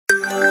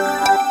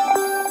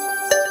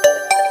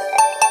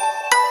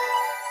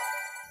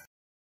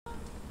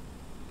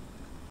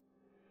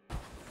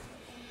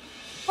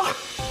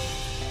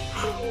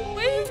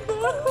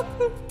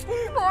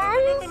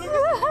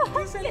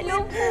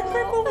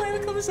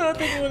sa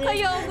atin yun.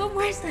 Kayo ako,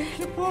 Mars. Thank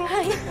you po.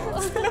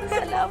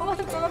 Salamat.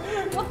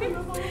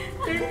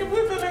 Thank you po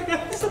talaga.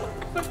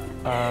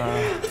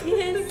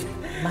 Yes.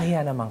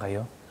 Mahiya naman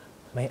kayo.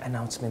 May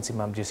announcement si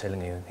Ma'am Giselle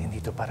ngayon. Hindi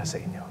to para sa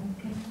inyo.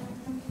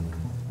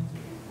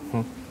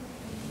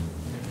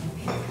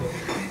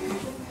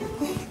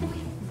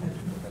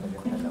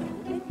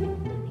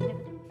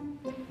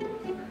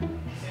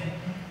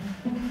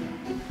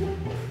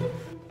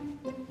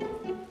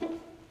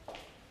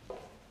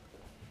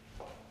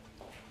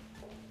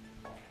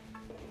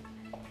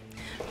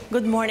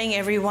 Good morning,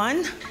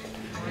 everyone.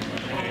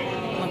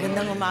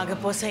 Magandang umaga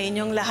po sa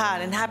inyong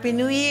lahat and Happy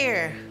New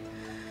Year.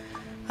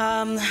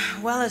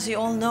 Well, as you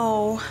all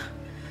know,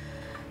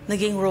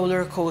 naging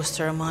roller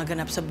coaster ang mga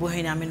ganap sa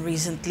buhay namin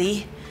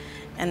recently.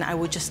 And I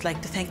would just like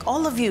to thank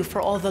all of you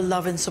for all the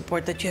love and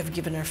support that you have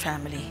given our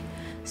family.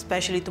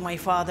 Especially to my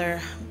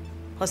father,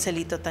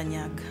 Joselito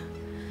Tanyag.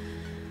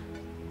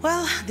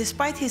 Well,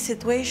 despite his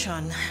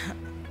situation,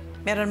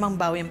 meron mang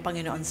bawi ang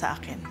Panginoon sa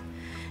akin.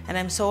 And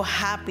I'm so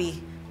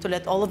happy to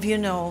let all of you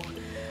know,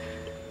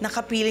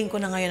 nakapiling ko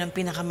na ngayon ang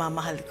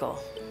pinakamamahal ko.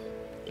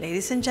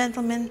 Ladies and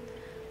gentlemen,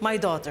 my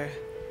daughter,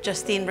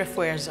 Justine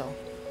Refuerzo.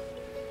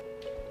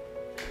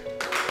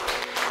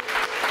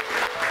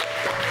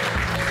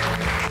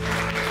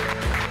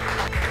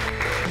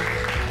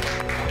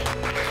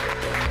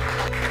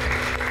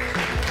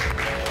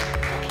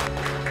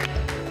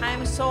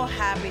 I'm so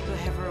happy to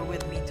have her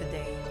with me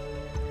today.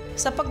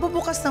 Sa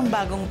pagbubukas ng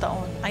bagong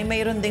taon, ay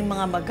mayroon ding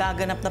mga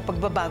magaganap na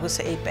pagbabago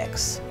sa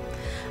Apex.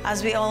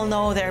 As we all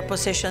know, there are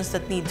positions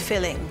that need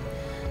filling.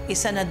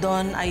 Isa na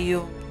doon ay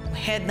yung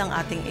head ng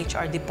ating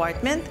HR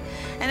department.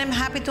 And I'm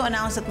happy to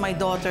announce that my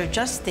daughter,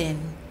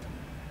 Justine,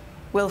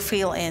 will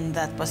fill in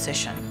that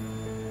position.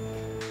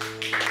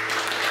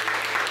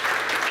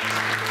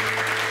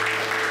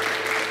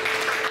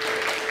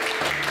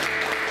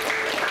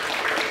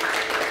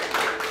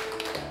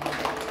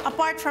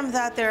 Apart from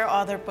that, there are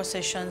other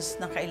positions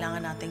na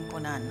kailangan nating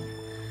punan.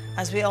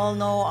 As we all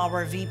know,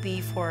 our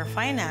VP for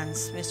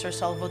Finance, Mr.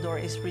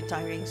 Salvador, is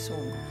retiring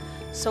soon.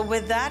 So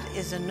with that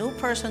is a new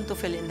person to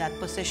fill in that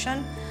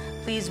position.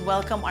 Please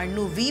welcome our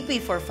new VP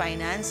for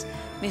Finance,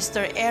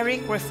 Mr.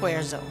 Eric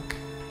Refuerzo.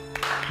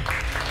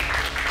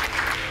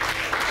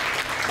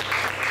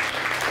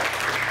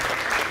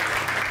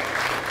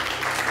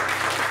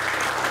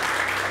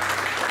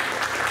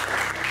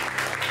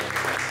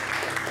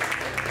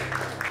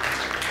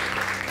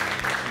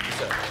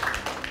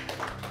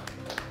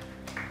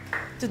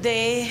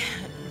 Today,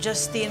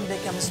 Justine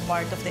becomes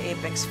part of the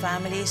Apex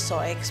family, so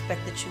I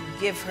expect that you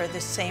give her the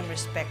same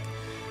respect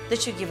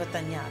that you give a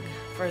Tanyag.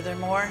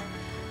 Furthermore,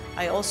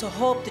 I also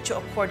hope that you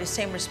accord the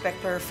same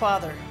respect to her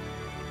father,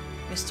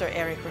 Mr.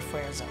 Eric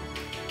Refuerzo.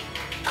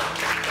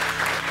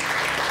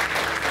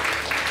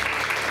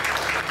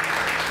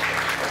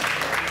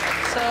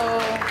 So,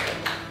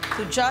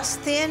 to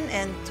Justine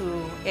and to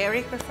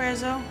Eric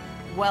Refuerzo,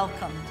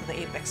 welcome to the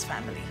Apex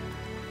family.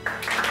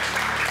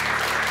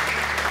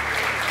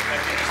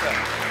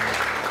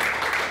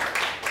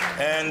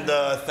 And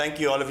thank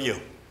you, all of you.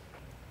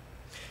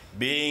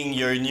 Being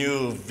your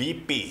new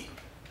VP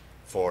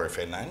for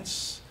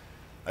Finance,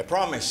 I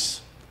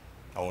promise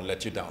I won't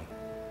let you down.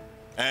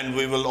 And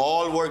we will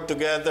all work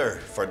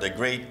together for the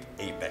great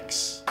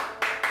Apex.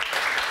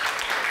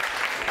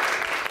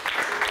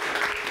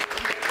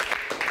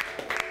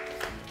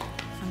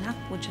 Anak,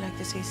 would you like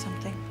to say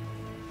something?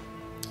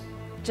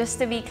 Just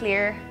to be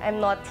clear, I'm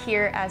not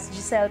here as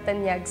Giselle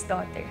Tanyag's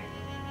daughter.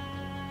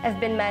 I've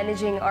been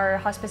managing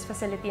our hospice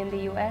facility in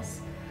the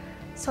US,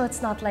 so it's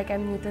not like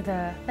I'm new to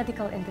the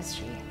medical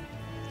industry.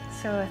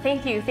 So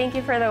thank you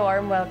for the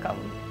warm welcome.